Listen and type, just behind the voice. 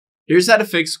Here's how to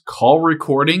fix call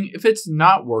recording if it's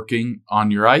not working on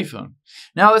your iPhone.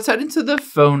 Now let's head into the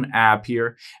phone app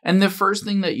here. And the first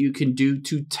thing that you can do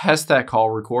to test that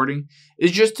call recording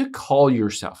is just to call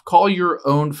yourself. Call your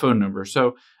own phone number.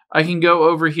 So I can go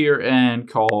over here and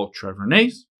call Trevor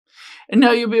Nace. And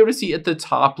now you'll be able to see at the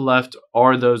top left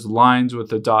are those lines with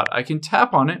the dot. I can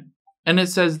tap on it and it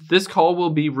says this call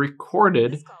will be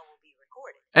recorded.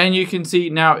 And you can see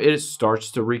now it starts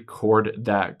to record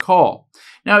that call.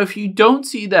 Now, if you don't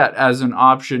see that as an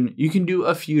option, you can do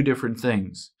a few different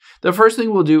things. The first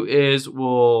thing we'll do is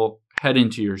we'll head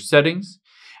into your settings,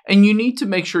 and you need to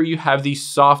make sure you have the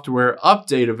software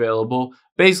update available,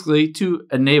 basically to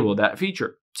enable that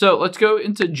feature. So let's go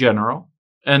into General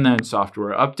and then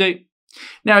Software Update.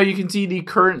 Now you can see the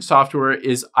current software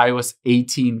is iOS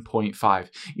 18.5.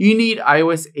 You need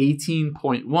iOS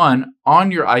 18.1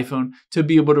 on your iPhone to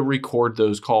be able to record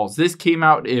those calls. This came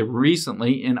out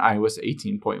recently in iOS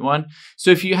 18.1.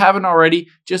 So if you haven't already,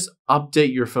 just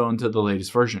update your phone to the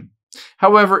latest version.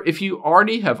 However, if you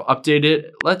already have updated,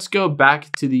 let's go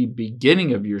back to the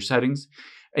beginning of your settings,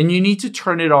 and you need to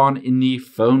turn it on in the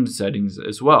phone settings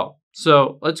as well.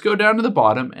 So let's go down to the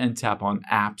bottom and tap on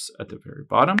Apps at the very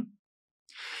bottom.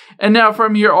 And now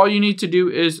from here, all you need to do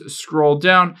is scroll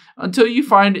down until you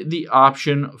find the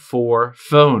option for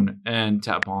phone and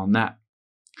tap on that.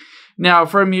 Now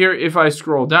from here, if I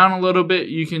scroll down a little bit,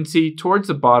 you can see towards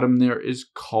the bottom there is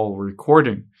call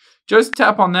recording. Just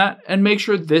tap on that and make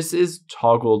sure this is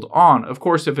toggled on. Of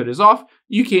course, if it is off,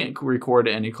 you can't record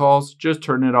any calls, just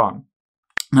turn it on.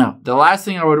 Now, the last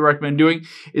thing I would recommend doing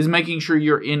is making sure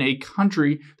you're in a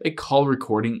country that call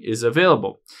recording is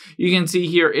available. You can see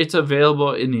here it's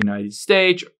available in the United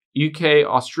States, UK,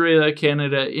 Australia,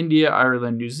 Canada, India,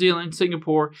 Ireland, New Zealand,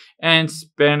 Singapore, and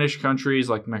Spanish countries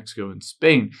like Mexico and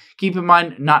Spain. Keep in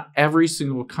mind, not every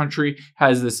single country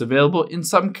has this available. In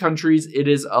some countries, it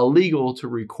is illegal to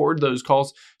record those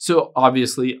calls. So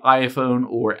obviously, iPhone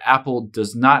or Apple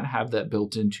does not have that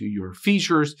built into your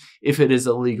features if it is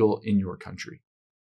illegal in your country.